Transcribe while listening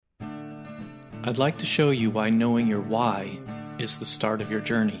I'd like to show you why knowing your why is the start of your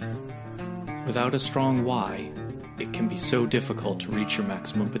journey. Without a strong why, it can be so difficult to reach your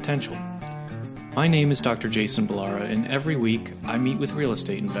maximum potential. My name is Dr. Jason Ballara, and every week I meet with real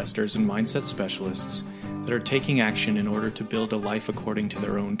estate investors and mindset specialists that are taking action in order to build a life according to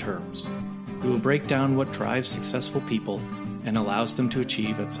their own terms. We will break down what drives successful people and allows them to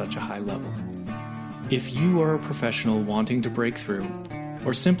achieve at such a high level. If you are a professional wanting to break through,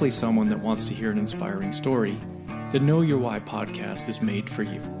 or simply someone that wants to hear an inspiring story, the Know Your Why podcast is made for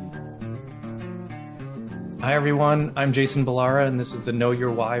you. Hi everyone, I'm Jason Ballara, and this is the Know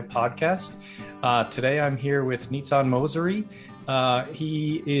Your Why podcast. Today I'm here with Nitzan Mosery.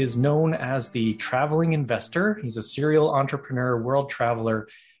 He is known as the Traveling Investor. He's a serial entrepreneur, world traveler,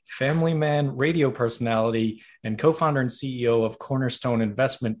 family man, radio personality, and co-founder and CEO of Cornerstone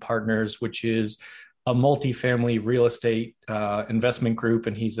Investment Partners, which is a multifamily real estate investment group,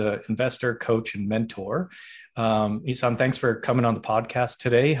 and he's an investor, coach, and mentor. Nitzan, thanks for coming on the podcast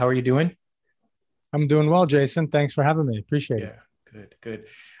today. How are you doing? I'm doing well, Jason. Thanks for having me. Appreciate it. Good.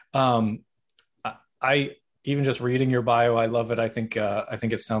 I even just reading your bio, I love it. I think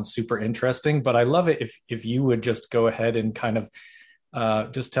it sounds super interesting, but I love it if you would just go ahead and kind of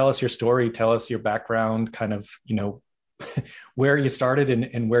just tell us your story, tell us your background, kind of, where you started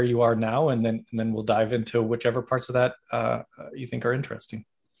and where you are now, and then we'll dive into whichever parts of that you think are interesting.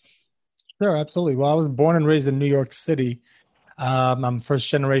 Sure, absolutely. Well, I was born and raised in New York City. I'm first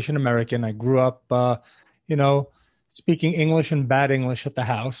generation American. I grew up, speaking English and bad English at the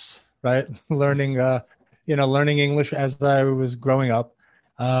house, right? Learning English as I was growing up.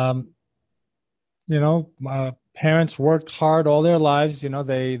 My parents worked hard all their lives.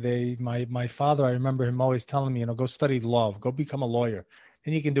 My father, I remember him always telling me, go study law, go become a lawyer,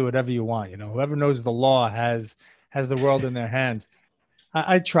 and you can do whatever you want. Whoever knows the law has the world in their hands.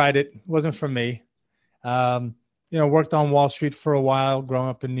 I tried it. It wasn't for me. Worked on Wall Street for a while, growing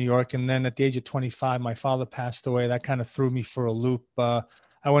up in New York. And then at the age of 25, my father passed away. That kind of threw me for a loop. I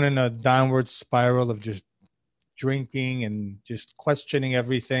went in a downward spiral of just drinking and just questioning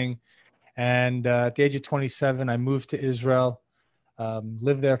everything. And at the age of 27, I moved to Israel,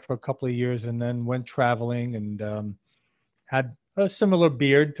 lived there for a couple of years, and then went traveling and had a similar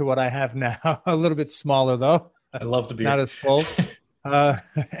beard to what I have now, a little bit smaller, though. I love the beard. Not as full.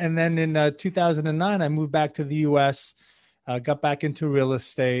 And then in 2009, I moved back to the U.S., got back into real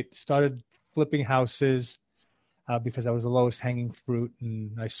estate, started flipping houses because I was the lowest hanging fruit.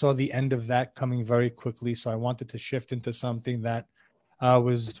 And I saw the end of that coming very quickly. So I wanted to shift into something that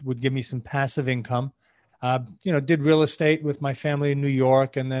would give me some passive income. Did real estate with my family in New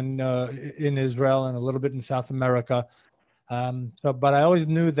York and then in Israel and a little bit in South America. But I always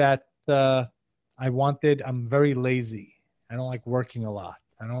knew that I'm very lazy. I don't like working a lot.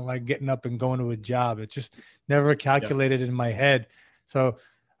 I don't like getting up and going to a job. It just never calculated in my head. So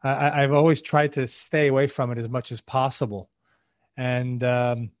I've always tried to stay away from it as much as possible. And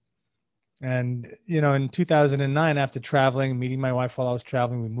in 2009, after traveling, meeting my wife while I was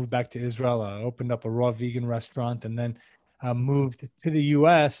traveling, we moved back to Israel. I opened up a raw vegan restaurant and then moved to the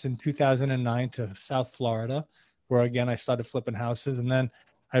U.S. in 2009 to South Florida, where, again, I started flipping houses. And then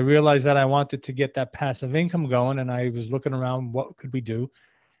I realized that I wanted to get that passive income going, and I was looking around, what could we do?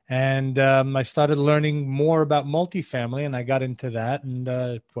 And I started learning more about multifamily, and I got into that. And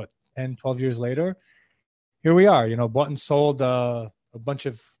 10, 12 years later, here we are, bought and sold a bunch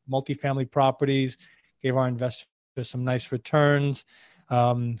of multifamily properties, gave our investors some nice returns,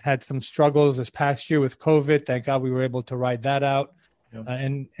 had some struggles this past year with COVID. Thank God we were able to ride that out. Yep.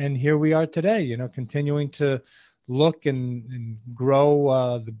 And here we are today, continuing to look and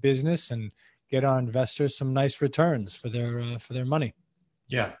grow the business and get our investors some nice returns for their money.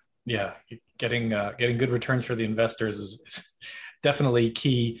 Yeah. Getting good returns for the investors is definitely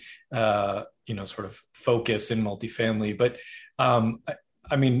key, sort of focus in multifamily. But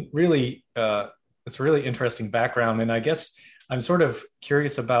really, it's a really interesting background. And I guess I'm sort of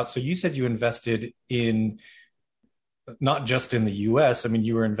curious about, so you said you invested in not just in the U.S.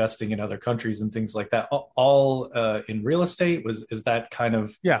 You were investing in other countries and things like that, all in real estate. Is that kind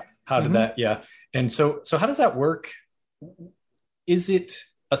of, how did that? Yeah. And so how does that work? Is it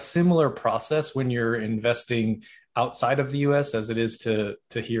a similar process when you're investing outside of the U.S. as it is to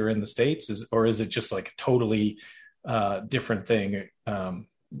here in the States, or is it just like a totally different thing? Well,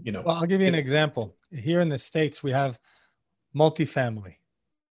 I'll give you an example. Here in the States, we have multifamily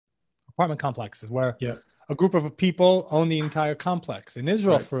apartment complexes where a group of people own the entire complex. In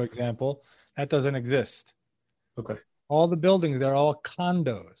Israel, for example, that doesn't exist. Okay. All the buildings, they're all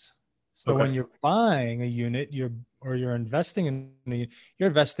condos. So when you're buying a unit, you're or you're investing you're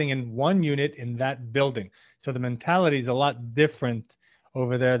investing in one unit in that building. So the mentality is a lot different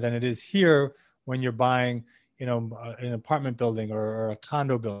over there than it is here when you're buying, an apartment building or a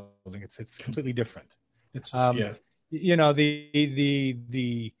condo building. It's completely different. It's Um, yeah.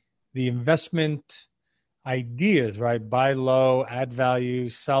 the investment ideas, right? Buy low, add value,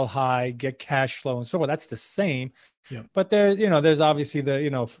 sell high, get cash flow, and so on. That's the same. Yeah. But there's obviously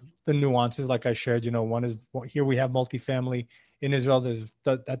the nuances, like I shared. One is here we have multifamily in Israel.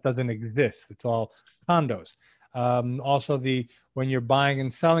 That doesn't exist. It's all condos. Also, when you're buying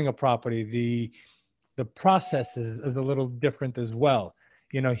and selling a property, the process is a little different as well.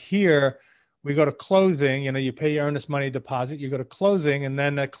 Here we go to closing. You pay your earnest money deposit. You go to closing, and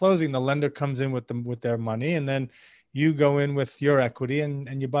then at closing, the lender comes in with their money, and then you go in with your equity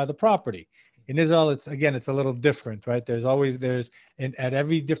and you buy the property. In Israel, it's a little different, right? At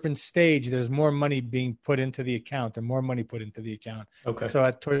every different stage, there's more money being put into the account and more money put into the account. Okay. So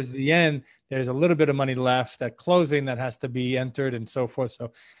towards the end, there's a little bit of money left at closing that has to be entered and so forth.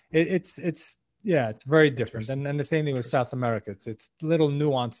 So it's very different. And the same thing with South America. It's little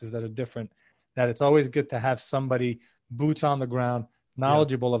nuances that are different, that it's always good to have somebody boots on the ground,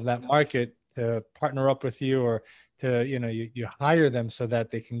 knowledgeable of that market, to partner up with you, or to, you hire them so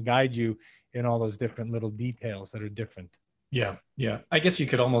that they can guide you in all those different little details that are different. Yeah. Yeah. I guess you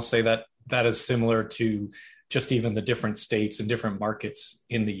could almost say that is similar to just even the different states and different markets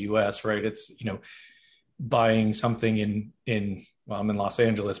in the US, right? It's, buying something I'm in Los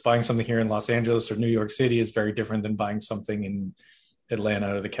Angeles, buying something here in Los Angeles or New York City is very different than buying something in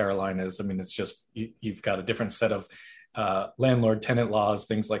Atlanta or the Carolinas. I mean, it's just, you've got a different set of landlord tenant laws,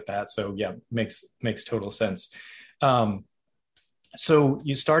 things like that. So yeah, makes total sense. So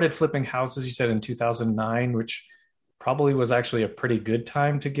you started flipping houses, you said in 2009, which probably was actually a pretty good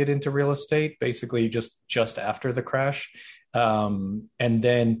time to get into real estate, basically just after the crash. And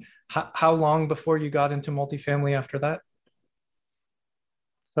then how long before you got into multifamily after that?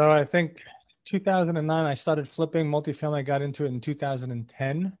 So I think 2009, I started flipping multifamily. I got into it in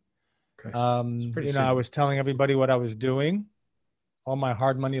 2010. Okay. I was telling everybody what I was doing. All my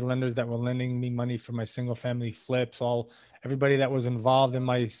hard money lenders that were lending me money for my single family flips, everybody that was involved in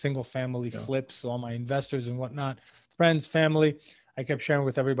my single family flips, all my investors and whatnot, friends, family, I kept sharing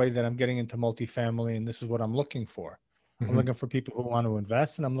with everybody that I'm getting into multifamily and this is what I'm looking for. Mm-hmm. I'm looking for people who want to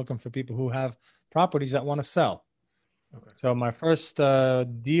invest, and I'm looking for people who have properties that want to sell. Okay. So my first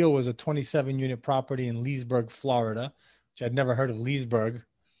deal was a 27-unit property in Leesburg, Florida, which I'd never heard of Leesburg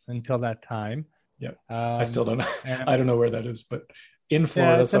until that time. Yeah, I still don't know. I don't know where that is, but in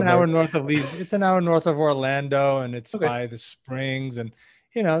Florida, it's an hour north of It's an hour north of Orlando, and it's by the springs, and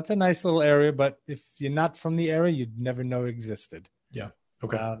it's a nice little area. But if you're not from the area, you'd never know it existed. Yeah.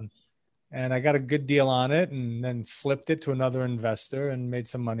 Okay. And I got a good deal on it, and then flipped it to another investor and made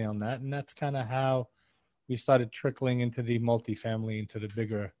some money on that. And that's kind of how we started trickling into the multifamily, into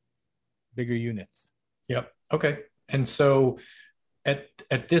the bigger units. Yep. Okay. And so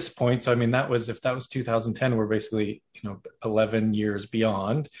at this point, so I mean, if that was 2010, we're basically 11 years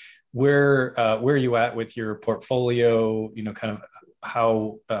beyond. Where are you at with your portfolio? Kind of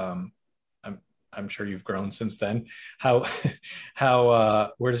how I'm sure you've grown since then. How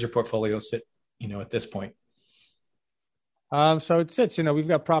where does your portfolio sit? At this point. So it sits. We've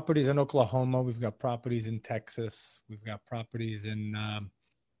got properties in Oklahoma. We've got properties in Texas. We've got properties in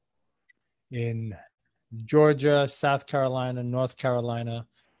Georgia, South Carolina, North Carolina.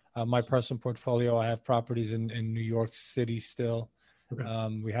 My personal portfolio, I have properties in New York City still.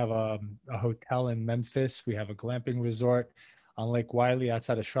 Okay. We have a hotel in Memphis. We have a glamping resort on Lake Wiley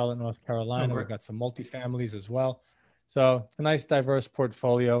outside of Charlotte, North Carolina. We've got some multifamilies as well. So a nice, diverse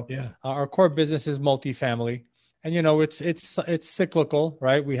portfolio. Yeah. Our core business is multifamily. And, it's cyclical,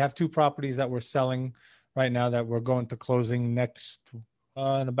 right? We have 2 properties that we're selling right now that we're going to closing next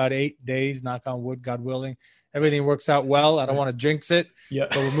in about 8 days, knock on wood, God willing. Everything works out well. I don't want to jinx it. Yeah.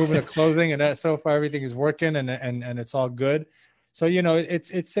 But we're moving to closing, and so far everything is working and it's all good. So,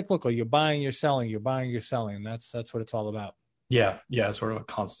 it's cyclical. You're buying, you're selling, you're buying, you're selling. And that's what it's all about. Yeah. Yeah. Sort of a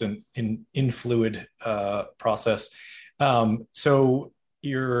constant in fluid process. So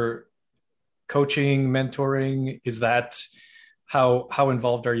you're coaching, mentoring, is that how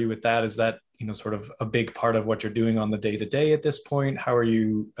involved are you with that? Is that, sort of a big part of what you're doing on the day-to-day at this point? How are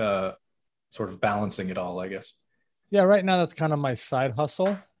you sort of balancing it all, I guess? Yeah, right now that's kind of my side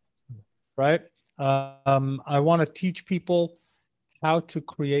hustle, right? I want to teach people how to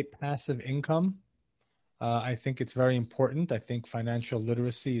create passive income. I think it's very important. I think financial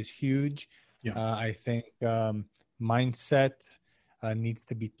literacy is huge. Yeah. I think mindset, needs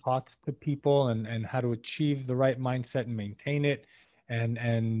to be taught to people, and how to achieve the right mindset and maintain it,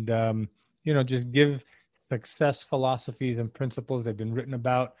 and just give success philosophies and principles. They've been written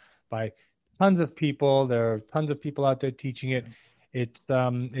about by tons of people. There are tons of people out there teaching it. It's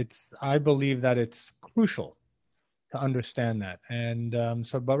I believe that it's crucial to understand that. And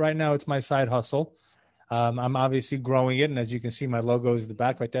but right now it's my side hustle. I'm obviously growing it. And as you can see, my logo is the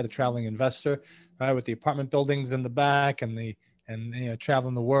back right there, the traveling investor, right, with the apartment buildings in the back and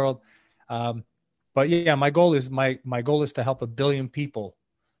traveling the world. But yeah, my goal is to help 1 billion people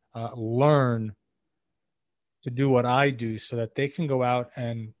learn to do what I do so that they can go out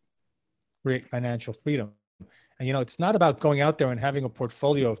and create financial freedom. And, it's not about going out there and having a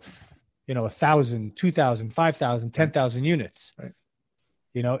portfolio of, 1,000, 2,000, 5,000, 10,000 units. Right.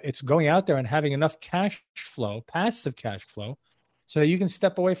 It's going out there and having enough cash flow, passive cash flow, so that you can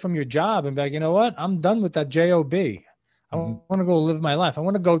step away from your job and be like, you know what? I'm done with that job. I want to go live my life. I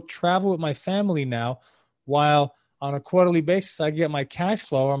want to go travel with my family now, while on a quarterly basis, I get my cash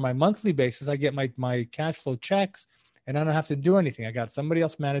flow, or my monthly basis, I get my cash flow checks, and I don't have to do anything. I got somebody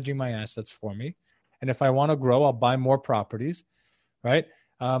else managing my assets for me. And if I want to grow, I'll buy more properties. Right.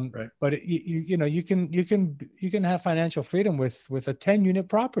 Right. But you can have financial freedom with a 10-unit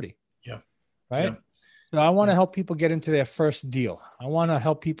property. Yeah. Right. Yeah. So I want to help people get into their first deal. I want to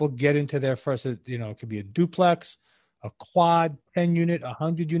help people get into their first, it could be a duplex, a quad, 10-unit,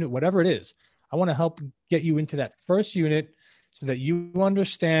 100-unit, whatever it is. I want to help get you into that first unit so that you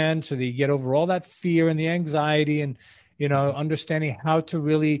understand, so that you get over all that fear and the anxiety, and, understanding how to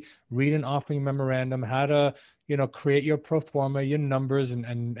really read an offering memorandum, how to, create your pro forma, your numbers,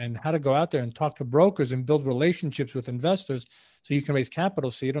 and how to go out there and talk to brokers and build relationships with investors so you can raise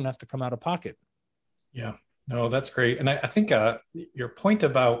capital so you don't have to come out of pocket. Yeah, no, that's great. And I think your point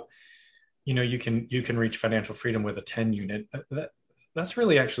about, you can reach financial freedom with a 10-unit, that's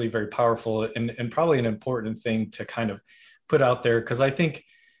really actually very powerful and probably an important thing to kind of put out there. Because I think,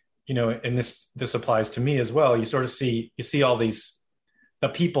 and this applies to me as well. You sort of see all these, the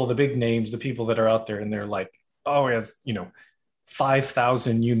people, the big names, the people that are out there, and they're like, oh, he has,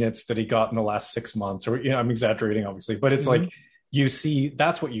 5,000 units that he got in the last 6 months, or, I'm exaggerating obviously, but it's like, you see,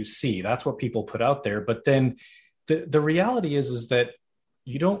 that's what you see. That's what people put out there. But then the reality is that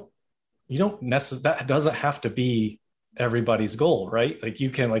you don't necessarily, that doesn't have to be everybody's goal, right? Like you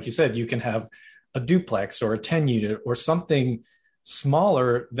can, like you said, you can have a duplex or a 10-unit or something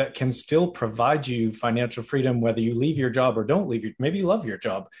smaller that can still provide you financial freedom, whether you leave your job or don't leave maybe you love your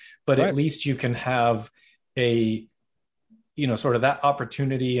job, but right. At least you can have a, sort of that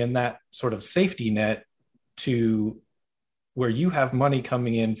opportunity and that sort of safety net to where you have money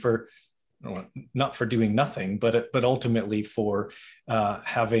coming in for, not for doing nothing, but ultimately for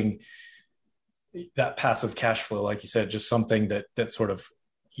having that passive cash flow, like you said, just something that sort of,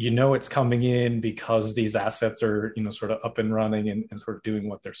 it's coming in because these assets are, sort of up and running and sort of doing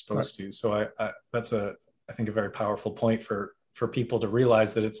what they're supposed right. to. So that's I think a very powerful point for people to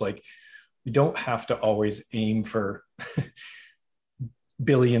realize that it's like, we don't have to always aim for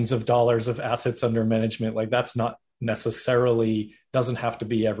billions of dollars of assets under management. Like that's not necessarily, doesn't have to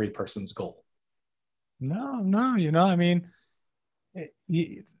be every person's goal. No,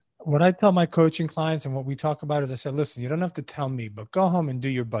 what I tell my coaching clients and what we talk about is I said, listen, you don't have to tell me, but go home and do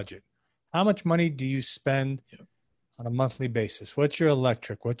your budget. How much money do you spend on a monthly basis? What's your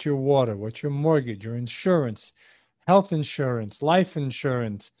electric? What's your water? What's your mortgage, your insurance, health insurance, life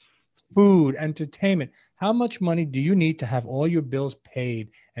insurance, food, entertainment? How much money do you need to have all your bills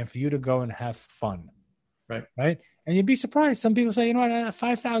paid and for you to go and have fun? Right. And you'd be surprised. Some people say, I have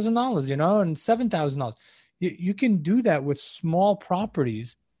 $5,000, and $7,000. You can do that with small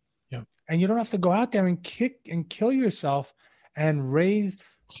properties. Yeah. And you don't have to go out there and kill yourself and raise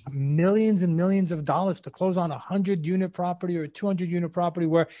millions and millions of dollars to close on a 100-unit property or a 200-unit property,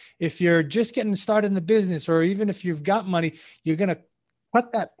 where if you're just getting started in the business, or even if you've got money, you're going to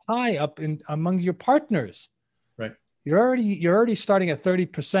cut that pie up among your partners. Right. You're already starting at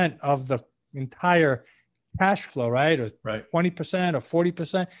 30% of the entire cash flow, right? Or right. 20% or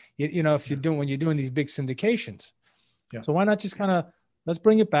 40%, when you're doing these big syndications. Yeah. So why not just kind of, let's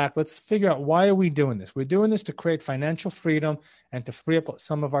bring it back. Let's figure out, why are we doing this? We're doing this to create financial freedom and to free up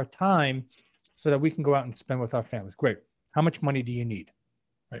some of our time so that we can go out and spend with our families. Great. How much money do you need?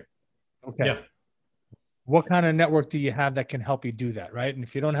 Right. Okay. Yeah. What kind of network do you have that can help you do that? Right. And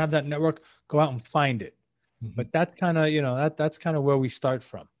if you don't have that network, go out and find it. Mm-hmm. But that's kind of, that's kind of where we start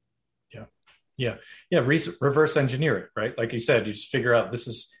from. Yeah. Reverse engineer it, right? Like you said, you just figure out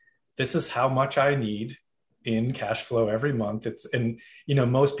this is how much I need in cash flow every month.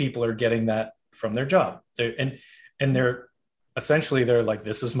 Most people are getting that from their job. They're essentially they're like,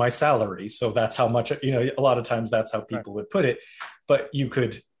 this is my salary, so that's how much, a lot of times that's how Right. people would put it. But you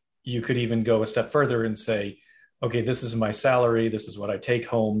could even go a step further and say, okay, this is my salary, this is what I take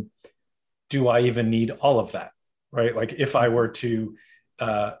home. Do I even need all of that? Right? Like if I were to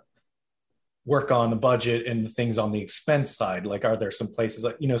work on the budget and the things on the expense side, like are there some places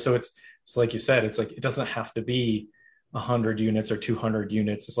like, so it's like you said, it's like it doesn't have to be 100 units or 200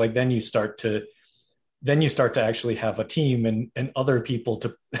 units. It's like then you start to actually have a team and other people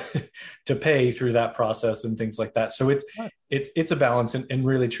to to pay through that process and things like that. So Right. it's a balance and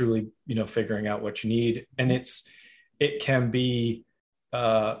really truly, figuring out what you need. And it can be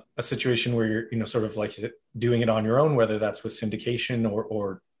a situation where you're, sort of like doing it on your own, whether that's with syndication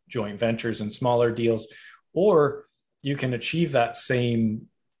or joint ventures and smaller deals, or you can achieve that same,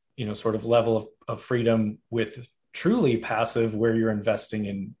 sort of level of freedom with truly passive, where you're investing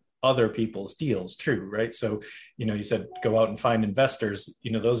in other people's deals too, right? So, you said go out and find investors,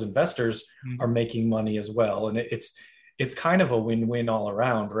 those investors are Mhm. making money as well. And it's kind of a win-win all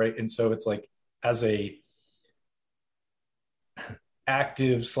around, right? And so it's like, as a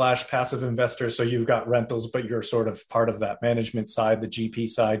active slash passive investor, so you've got rentals, but you're sort of part of that management side, the GP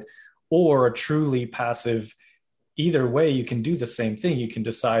side, or a truly passive, either way, you can do the same thing. You can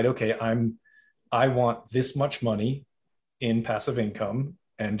decide, okay, I want this much money in passive income,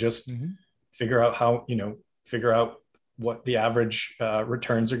 and just Mhm. figure out figure out what the average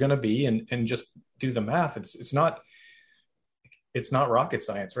returns are going to be, and just do the math. It's not rocket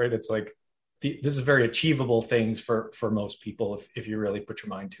science, right? It's like this is very achievable things for most people if you really put your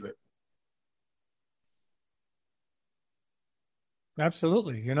mind to it.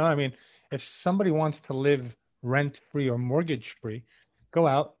 Absolutely. I mean, if somebody wants to live rent free or mortgage free, go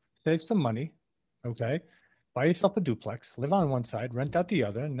out, save some money, okay? Buy yourself a duplex, live on one side, rent out the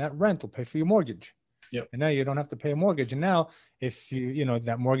other, and that rent will pay for your mortgage. Yep. And now you don't have to pay a mortgage. And now, if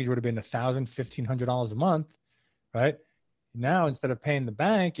that mortgage would have been $1,000, $1,500 a month, right? Now, instead of paying the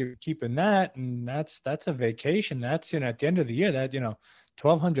bank, you're keeping that, and that's a vacation. That's at the end of the year, that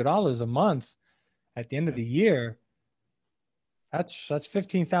 $1,200 a month at the end of the year, that's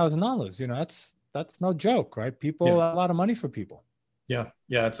 $15,000. That's no joke, right? People, Yeah. a lot of money for people. Yeah.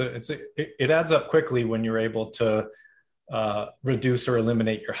 It adds up quickly when you're able to reduce or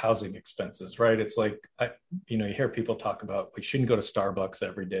eliminate your housing expenses, right? It's like, you hear people talk about, we shouldn't go to Starbucks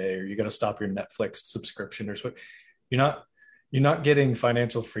every day, or you got to stop your Netflix subscription, or so. You're not getting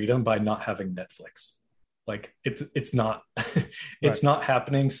financial freedom by not having Netflix. Like it's not, Right. it's not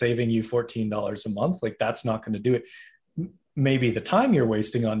happening. Saving you $14 a month, like that's not going to do it. Maybe the time you're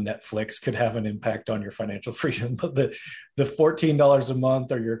wasting on Netflix could have an impact on your financial freedom, but the $14 a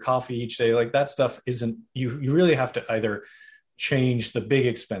month or your coffee each day, like that stuff isn't, you really have to either change the big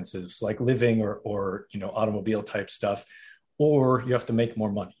expenses like living or automobile type stuff, or you have to make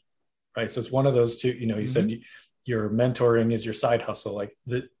more money, right? So it's one of those two. You said Mhm. your mentoring is your side hustle. Like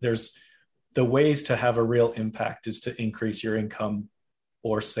there's the ways to have a real impact is to increase your income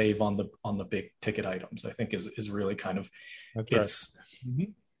or save on the big ticket items. I think is really kind of, That's right. it's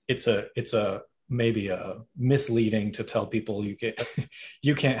Mhm. it's a maybe a misleading to tell people you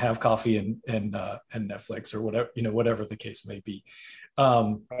can't have coffee and Netflix or whatever the case may be.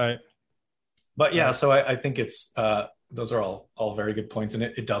 Um, Right. but yeah, Right. so I think it's those are all very good points, and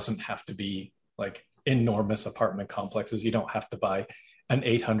it doesn't have to be like enormous apartment complexes. You don't have to buy an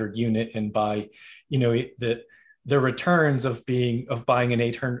 800 unit and buy, the returns of buying an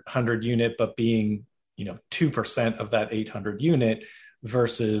 800 unit, but being 2% of that 800 unit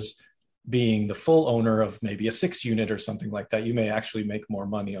versus being the full owner of maybe a 6 unit or something like that. You may actually make more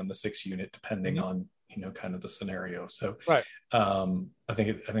money on the 6 unit depending Mhm. on kind of the scenario. So Right. I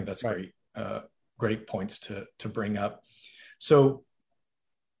think that's Right. great points to bring up. So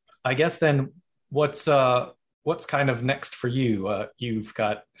I guess then what's kind of next for you? You've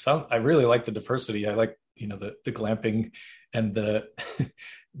got some. I really like the diversity. I like the glamping and the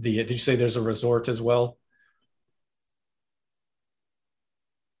the. Did you say there's a resort as well?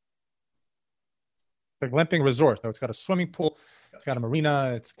 The glamping resort. So it's got a swimming pool, it's got a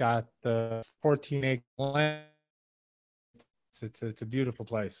marina, it's got the 14-acre land. It's a beautiful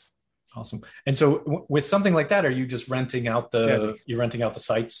place. Awesome. And so with something like that, are you just Yeah. you're renting out the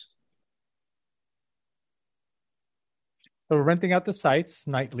sites? So we're renting out the sites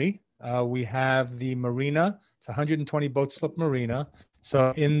nightly. We have the marina. It's a 120 boat slip marina.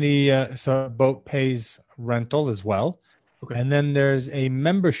 So so boat pays rental as well. Okay. And then there's a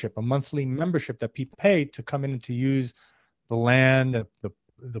membership, a monthly membership that people pay to come in and to use the land,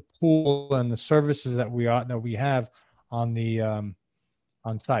 the pool, and the services that we have on the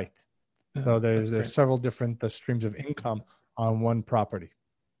on site. So That's there's great. several different streams of income on one property.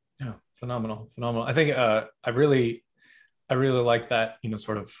 Yeah, phenomenal. I think I really like that,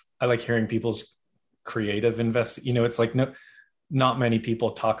 sort of, I like hearing people's creative it's like not many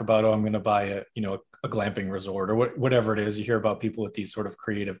people talk about, oh, I'm going to buy a glamping resort or whatever it is. You hear about people with these sort of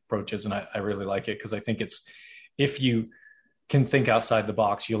creative approaches. And I really like it because I think if you can think outside the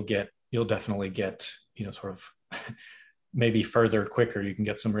box, you'll definitely get, sort of maybe further quicker. You can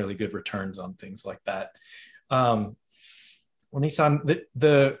get some really good returns on things like that. Well, Nissan,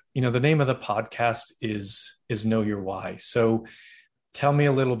 the name of the podcast is Know Your Why. So tell me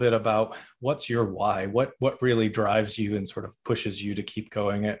a little bit about what's your why? What really drives you and sort of pushes you to keep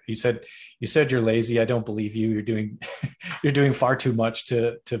going? You said you're lazy. I don't believe you. You're doing far too much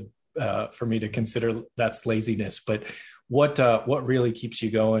for me to consider that's laziness. But what really keeps you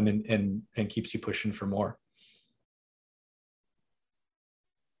going and keeps you pushing for more?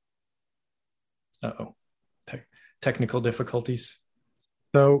 Uh-oh. Technical difficulties.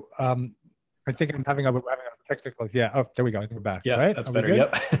 So I think I'm having a technical. Yeah. Oh, there we go. I think we're back. Yeah, right? That's better.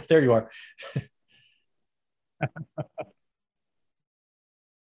 Yep. There you are.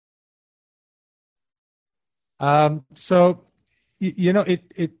 So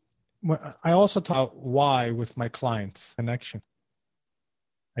I also talk why with my clients connection.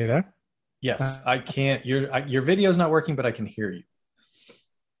 Are you there? Yes, I can't. Your video is not working, but I can hear you.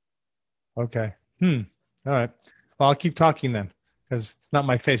 Okay. All right. Well, I'll keep talking then, because it's not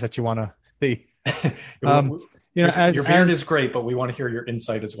my face that you want to see. Your beard is great, but we want to hear your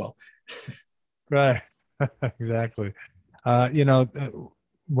insight as well. Right. Exactly.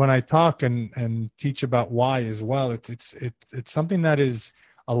 When I talk and teach about why as well, it's something that is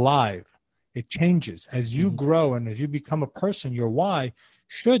alive. It changes as you grow and as you become a person. Your why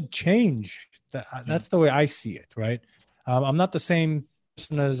should change. That's the way I see it. Right. I'm not the same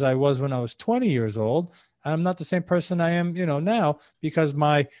person as I was when I was 20 years old. I'm not the same person I am, now, because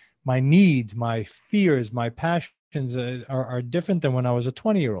my needs, my fears, my passions are different than when I was a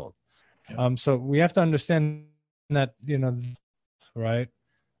 20-year-old. Yeah. So we have to understand that, right?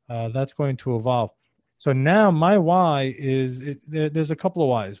 That's going to evolve. So now my why is, there's a couple of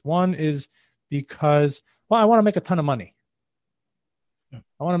whys. One is because, I want to make a ton of money. Yeah.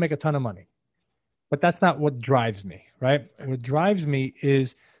 I want to make a ton of money. But that's not what drives me, right? What drives me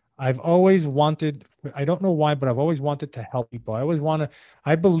is I've always wanted, I don't know why, but I've always wanted to help people.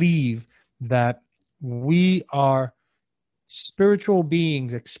 I believe that we are spiritual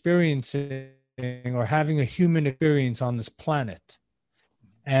beings experiencing or having a human experience on this planet.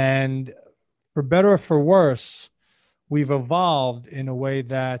 And for better or for worse, we've evolved in a way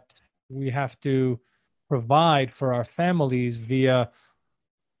that we have to provide for our families via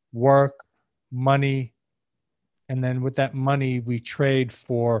work, money, and then with that money, we trade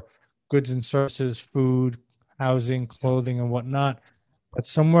for goods and services, food, housing, clothing, and whatnot. But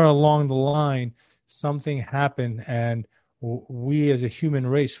somewhere along the line, something happened, and we as a human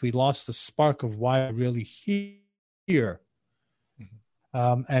race, we lost the spark of why we're really here.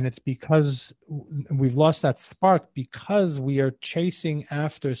 And it's because we've lost that spark because we are chasing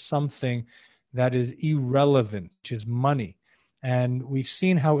after something that is irrelevant, which is money. And we've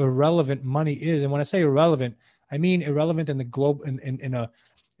seen how irrelevant money is. And when I say irrelevant, I mean irrelevant in the globe, in a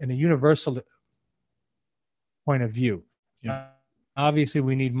universal point of view. Yeah. Obviously,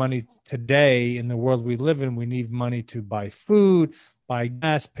 we need money today in the world we live in. We need money to buy food, buy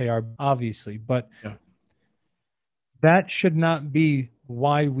gas, pay our, obviously. But that should not be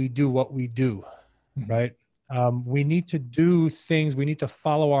why we do what we do, right? We need to do things. We need to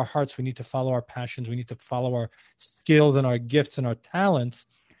follow our hearts. We need to follow our passions. We need to follow our skills and our gifts and our talents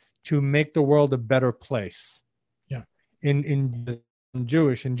to make the world a better place. Yeah. In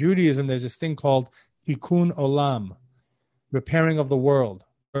Judaism, there's this thing called tikkun olam, repairing of the world.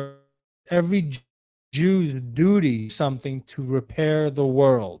 Every Jew's duty is something to repair the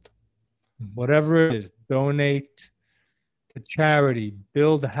world. Whatever it is, donate to charity,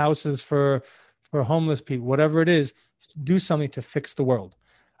 build houses for homeless people, whatever it is, do something to fix the world.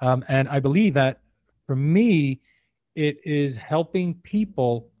 And I believe that for me, it is helping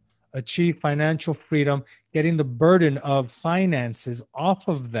people achieve financial freedom, getting the burden of finances off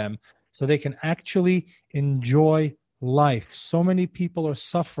of them so they can actually enjoy life. So many people are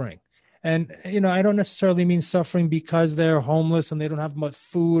suffering. And, I don't necessarily mean suffering because they're homeless and they don't have much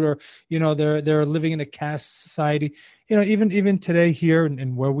food or, they're living in a caste society. Even today here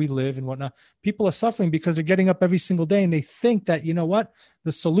and where we live and whatnot, people are suffering because they're getting up every single day and they think that,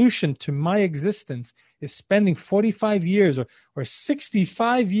 the solution to my existence is spending 45 years or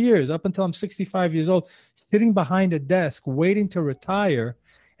 65 years up until I'm 65 years old, sitting behind a desk, waiting to retire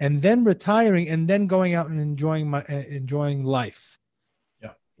and then retiring and then going out and enjoying life.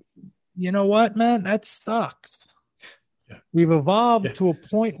 Yeah. You know what, man? That sucks. Yeah. We've evolved to a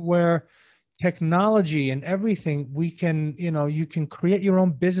point where technology and everything, we can, you can create your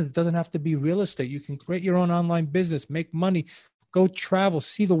own business. It doesn't have to be real estate. You can create your own online business, make money, go travel,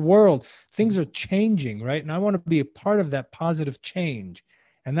 see the world. Things are changing, right? And I want to be a part of that positive change.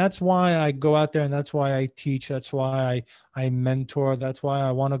 And that's why I go out there, and that's why I teach. That's why I mentor. That's why I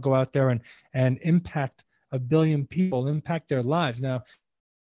want to go out there and impact 1 billion people, impact their lives. Now,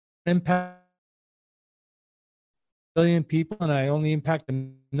 impact 1 billion people, and I only impact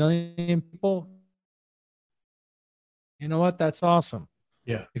 1 million people. You know what? That's awesome.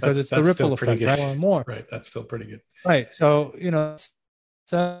 Yeah, because it's the ripple effect, right? More and more. Right, that's still pretty good. Right. So,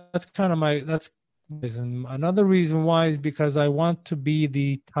 that's kind of that's another reason why is because I want to be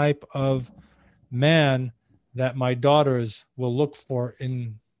the type of man that my daughters will look for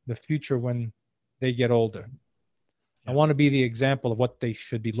in the future when they get older. Yeah. I want to be the example of what they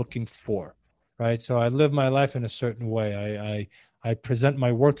should be looking for, right? So I live my life in a certain way. I present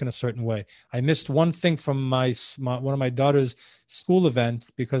my work in a certain way. I missed one thing from one of my daughter's school events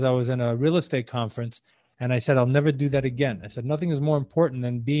because I was in a real estate conference, and I said, I'll never do that again. I said, nothing is more important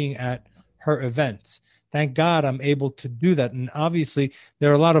than being at her events. Thank God I'm able to do that. And obviously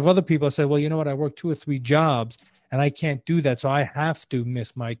there are a lot of other people that say, well, you know what? I work 2 or 3 jobs and I can't do that. So I have to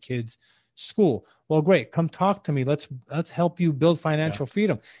miss my kids' school. Well, great. Come talk to me. Let's help you build financial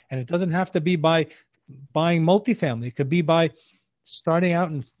freedom. And it doesn't have to be by buying multifamily. It could be by starting out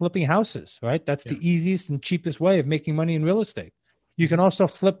and flipping houses, right? That's the easiest and cheapest way of making money in real estate. You can also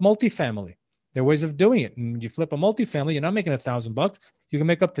flip multifamily. There are ways of doing it. And when you flip a multifamily, you're not making $1,000. You can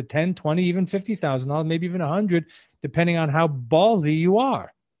make up to 10, 20, even $50,000, maybe even 100, depending on how ballsy you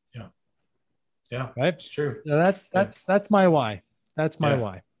are. Yeah. Yeah. Right. It's true. So that's my why. That's my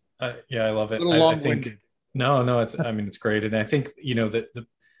why. I love it. I think no, it's great. And I think, that the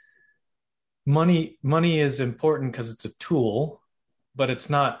money is important because it's a tool, but it's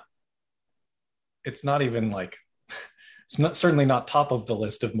not even like, it's not certainly not top of the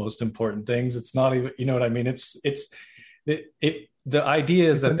list of most important things. It's not even, you know what I mean? The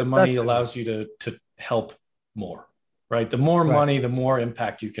idea is that the money allows you to help more, right? The more money, the more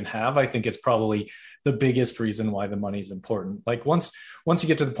impact you can have. I think it's probably the biggest reason why the money is important. Like once you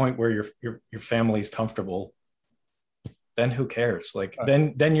get to the point where your family's comfortable, then who cares? Like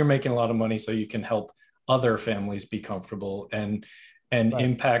then you're making a lot of money so you can help other families be comfortable and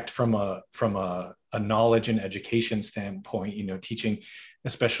impact from a knowledge and education standpoint, teaching,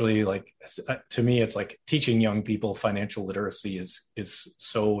 especially like to me, it's like teaching young people financial literacy is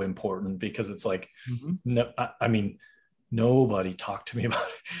so important because it's like, nobody talked to me about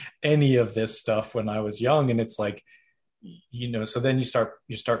any of this stuff when I was young. And it's like, so then you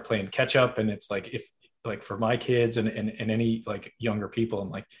start playing catch up, and it's like, if like for my kids and any like younger people, I'm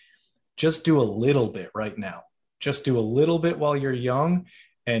like, just do a little bit right now, just do a little bit while you're young,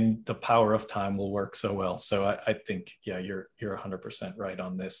 and the power of time will work so well. So I think, you're 100% right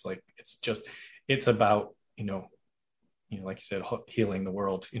on this. Like, it's about, like you said, healing the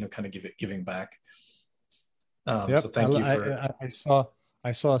world, kind of giving back. So thank you for,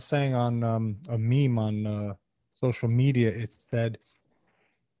 I saw a saying on a meme on social media. It said,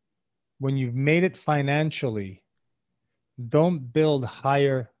 when you've made it financially, don't build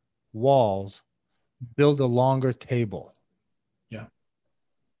higher walls, build a longer table.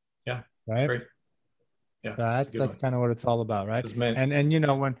 Right. That's great. Yeah. That's kind of what it's all about. Right. And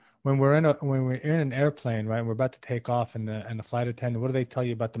when we're in an airplane, right, and we're about to take off, and the flight attendant, what do they tell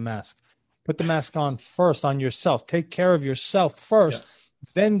you about the mask? Put the mask on first on yourself. Take care of yourself first,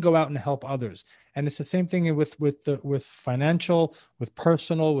 then go out and help others. And it's the same thing with financial, with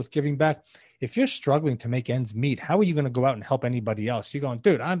personal, with giving back. If you're struggling to make ends meet, how are you going to go out and help anybody else? You're going,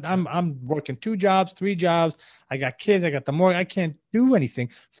 dude, I'm working 2 jobs, 3 jobs. I got kids. I got the mortgage. I can't do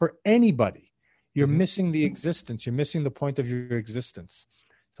anything for anybody. You're missing the existence. You're missing the point of your existence.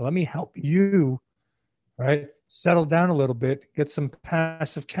 So let me help you, right? Settle down a little bit, get some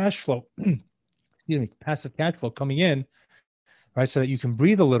passive cash flow. Passive cash flow coming in, right? So that you can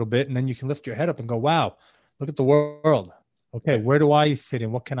breathe a little bit, and then you can lift your head up and go, wow, look at the world. Okay, where do I fit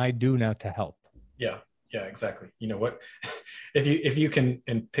in? What can I do now to help? Yeah, exactly. You know what? If you can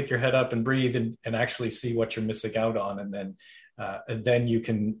and pick your head up and breathe and actually see what you're missing out on, and then you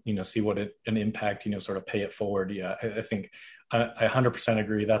can see what an impact sort of pay it forward. Yeah, I think I 100%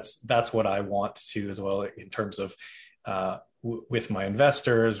 agree. That's what I want to as well in terms of with my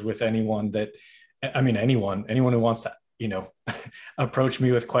investors, with anyone anyone who wants to approach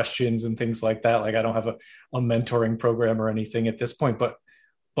me with questions and things like that. Like, I don't have a mentoring program or anything at this point, but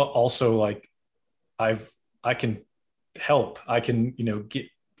but also like I can help. I can, get,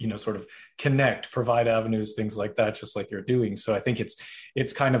 sort of connect, provide avenues, things like that, just like you're doing. So I think it's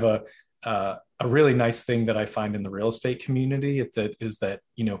kind of a really nice thing that I find in the real estate community that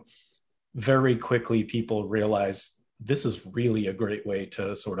very quickly people realize this is really a great way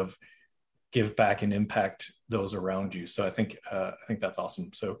to sort of give back and impact those around you. So I think that's awesome.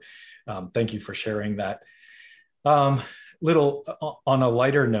 So thank you for sharing that. Little on a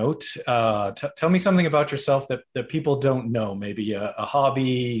lighter note, tell me something about yourself that people don't know, maybe a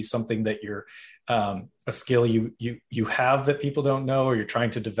hobby, something that you're, a skill you have that people don't know, or you're trying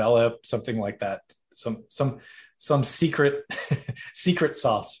to develop, something like that. Some secret, secret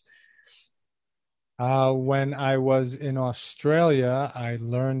sauce. When I was in Australia, I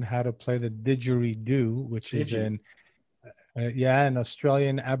learned how to play the didgeridoo, which is an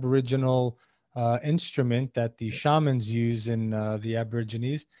Australian Aboriginal instrument that the shamans use in the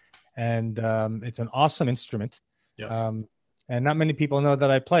Aborigines, and it's an awesome instrument. Yeah. And not many people know that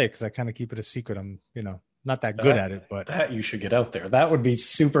I play because I kind of keep it a secret. I'm, not that good at it, but that you should get out there. That would be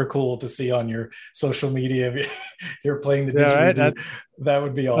super cool to see on your social media. You're playing the didgeridoo. Right? That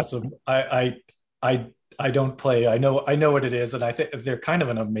would be awesome. I don't play. I know what it is, and I think they're kind of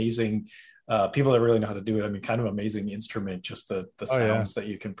an amazing. People that really know how to do it. I mean, kind of amazing instrument. Just the sounds that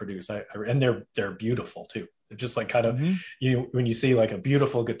you can produce. And they're beautiful too. They're just like kind of when you see like a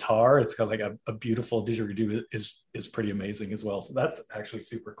beautiful guitar, it's got like a beautiful didgeridoo is pretty amazing as well. So that's actually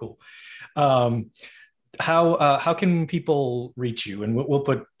super cool. How can people reach you? And we'll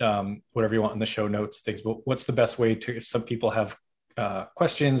put whatever you want in the show notes, things. But what's the best way to? If some people have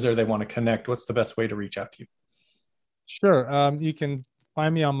questions or they want to connect, what's the best way to reach out to you? Sure. You can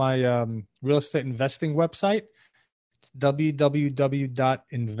find me on my real estate investing website. It's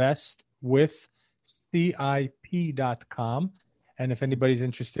www.investwithcip.com. And if anybody's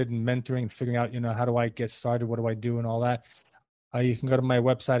interested in mentoring and figuring out, how do I get started? What do I do and all that? You can go to my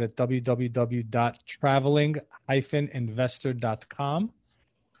website at www.traveling-investor.com.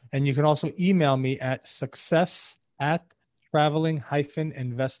 And you can also email me at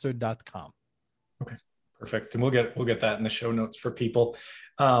success@traveling-investor.com. Okay, perfect. And we'll get that in the show notes for people.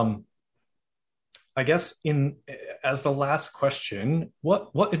 I guess as the last question,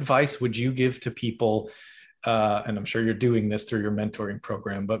 what advice would you give to people? And I'm sure you're doing this through your mentoring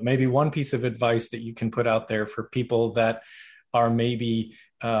program, but maybe one piece of advice that you can put out there for people that are maybe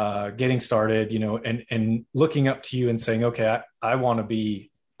getting started, and looking up to you and saying, okay, I want to be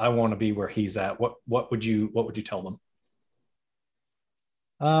where he's at. What would you tell them?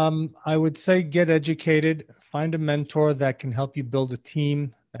 I would say get educated, find a mentor that can help you build a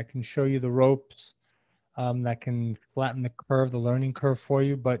team, that can show you the ropes, that can flatten the learning curve for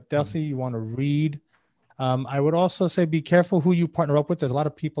you. But definitely you want to read. I would also say be careful who you partner up with. There's a lot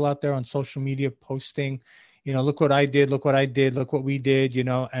of people out there on social media posting, look what I did, look what we did,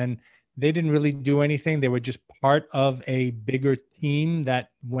 and they didn't really do anything. They were just part of a bigger team that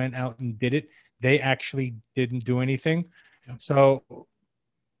went out and did it. They actually didn't do anything. Yeah. So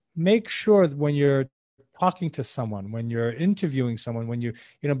make sure that when you're talking to someone, when you're interviewing someone, when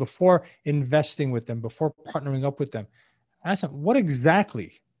before investing with them, before partnering up with them, ask them, what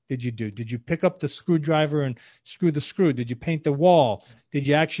exactly did you do? Did you pick up the screwdriver and screw the screw? Did you paint the wall? Did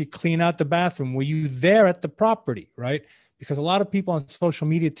you actually clean out the bathroom? Were you there at the property, right? Because a lot of people on social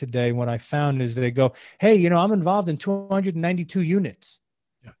media today, what I found is they go, hey, I'm involved in 292 units.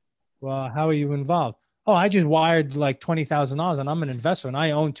 Yeah. Well, how are you involved? Oh, I just wired like $20,000 and I'm an investor and I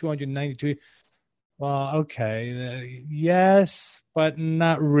own 292. Well, okay. Yes, but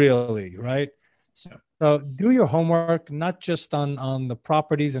not really, right? So do your homework, not just on the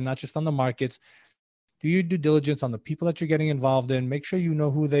properties and not just on the markets. Do your due diligence on the people that you're getting involved in. Make sure you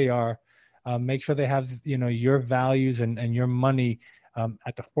know who they are. Make sure they have, your values and your money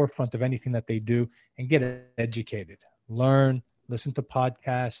at the forefront of anything that they do, and get educated. Learn, listen to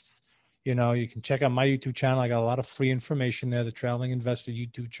podcasts. You can check out my YouTube channel. I got a lot of free information there, the Traveling Investor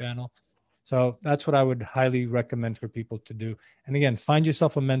YouTube channel. So that's what I would highly recommend for people to do. And again, find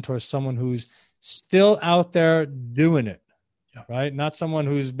yourself a mentor, someone who's still out there doing it, right? Not someone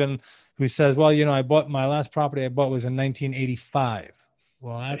who says, well, I bought my last property was in 1985.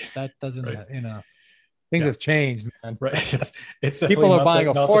 Well, that doesn't, right. Things have changed, man. Right. It's people are buying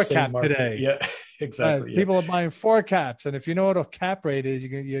a 4-cap today. Yeah, exactly. People are buying 4-caps. And if you know what a cap rate is,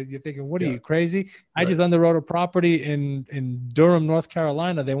 you're thinking, what are you, crazy? I just underwrote a property in Durham, North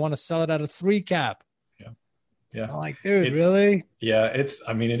Carolina. They want to sell it at a 3-cap. Yeah. I'm like, dude, really? Yeah. It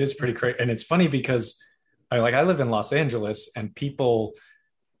is pretty crazy. And it's funny because I live in Los Angeles, and people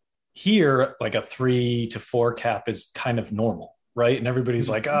here, like a 3 to 4 cap is kind of normal. right? And everybody's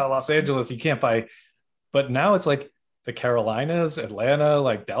like, oh, Los Angeles, you can't buy. But now it's like the Carolinas, Atlanta,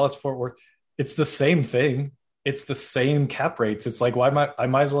 like Dallas, Fort Worth. It's the same thing. It's the same cap rates. It's like, I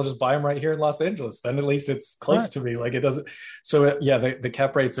might as well just buy them right here in Los Angeles. Then at least it's close to me. Like it doesn't. So yeah, the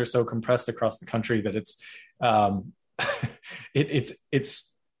cap rates are so compressed across the country that it's,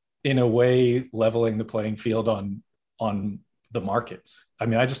 it's in a way leveling the playing field on the markets. I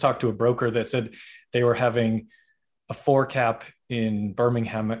mean, I just talked to a broker that said they were having a 4 cap in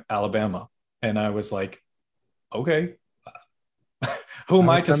Birmingham, Alabama. And I was like, okay, who am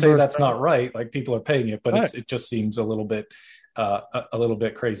I to say that's not right? Like people are paying it, but it just seems a little bit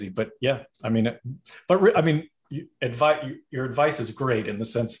crazy. But yeah, I mean, your advice is great in the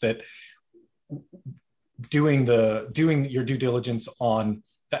sense that doing your due diligence on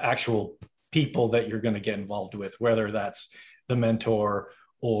the actual people that you're going to get involved with, whether that's the mentor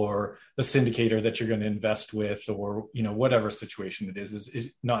or the syndicator that you're going to invest with, or, you know, whatever situation it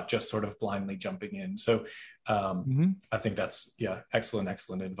is not just sort of blindly jumping in. So I think that's,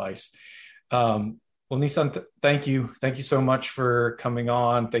 excellent advice. Well, Nissan, thank you so much for coming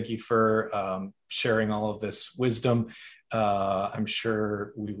on. Thank you for sharing all of this wisdom. I'm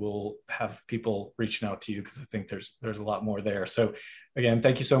sure we will have people reaching out to you because I think there's a lot more there. So again,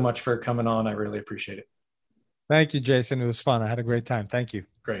 thank you so much for coming on. I really appreciate it. Thank you, Jason. It was fun. I had a great time. Thank you.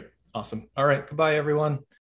 Great. Awesome. All right. Goodbye, everyone.